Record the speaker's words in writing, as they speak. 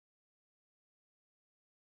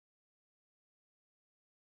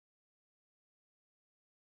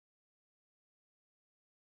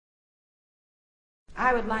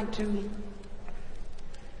I would like to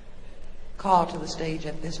call to the stage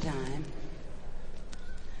at this time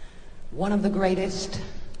one of the greatest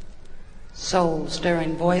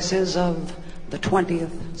soul-stirring voices of the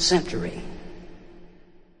 20th century.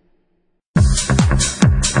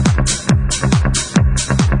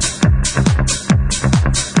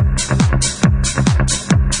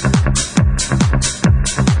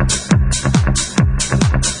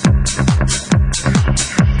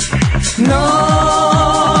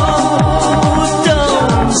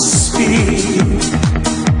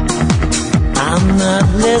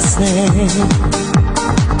 Listening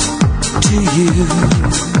to you,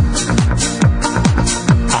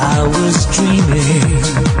 I was dreaming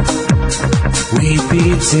we'd be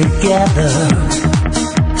together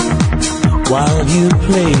while you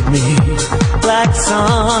played me like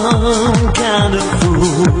some kind of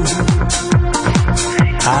fool.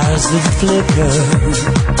 Eyes that flicker,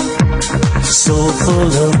 so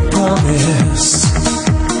full of promise.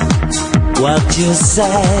 What you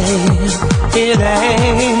say, it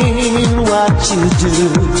ain't what you do.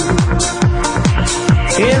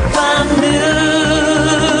 If I knew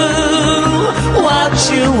what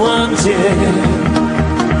you wanted,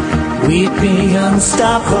 we'd be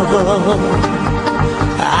unstoppable.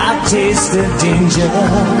 I taste the danger,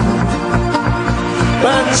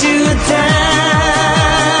 but you dance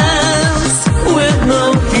with no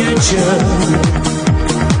future.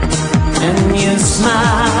 And you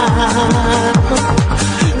smile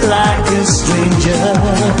like a stranger.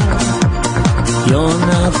 You're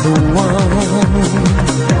not the one.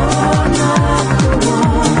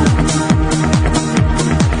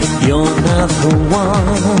 You're not the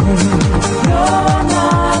one. You're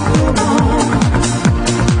not the one.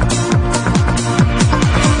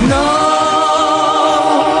 No,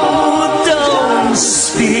 don't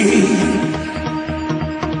speak.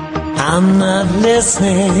 I'm not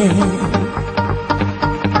listening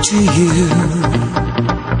to you.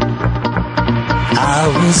 I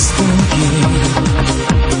was thinking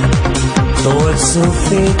thoughts so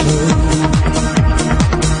fatal,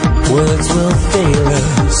 words will fail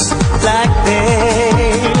us like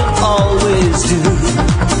they always do.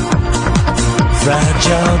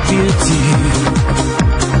 Fragile beauty,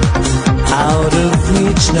 out of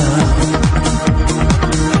reach now,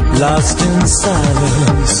 lost in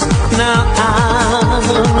silence. Now I'm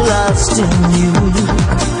lost in you.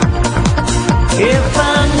 If I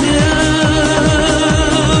knew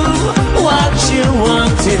what you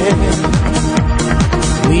wanted,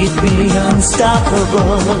 we'd be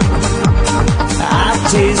unstoppable. I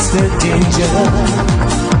taste the danger,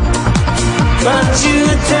 but you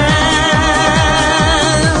dance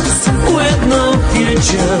with no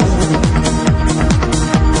future.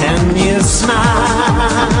 And you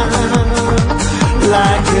smile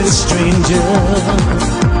like a stranger.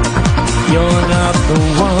 You're not the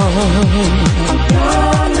one.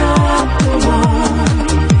 You're not the one.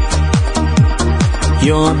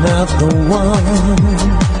 You're not the one.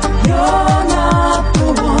 You're not the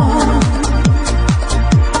one.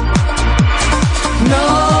 No,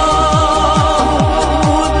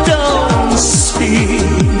 don't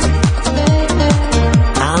speak.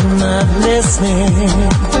 I'm not listening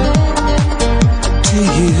to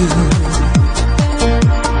you.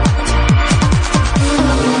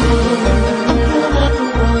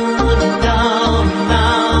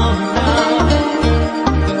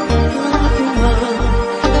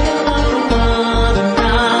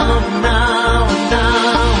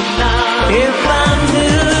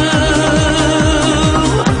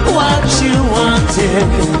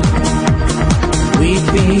 We'd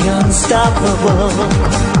be unstoppable.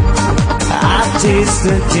 I taste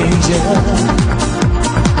the danger,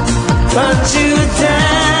 but you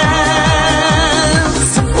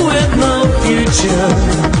dance with no future.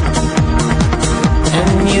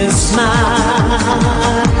 And you smile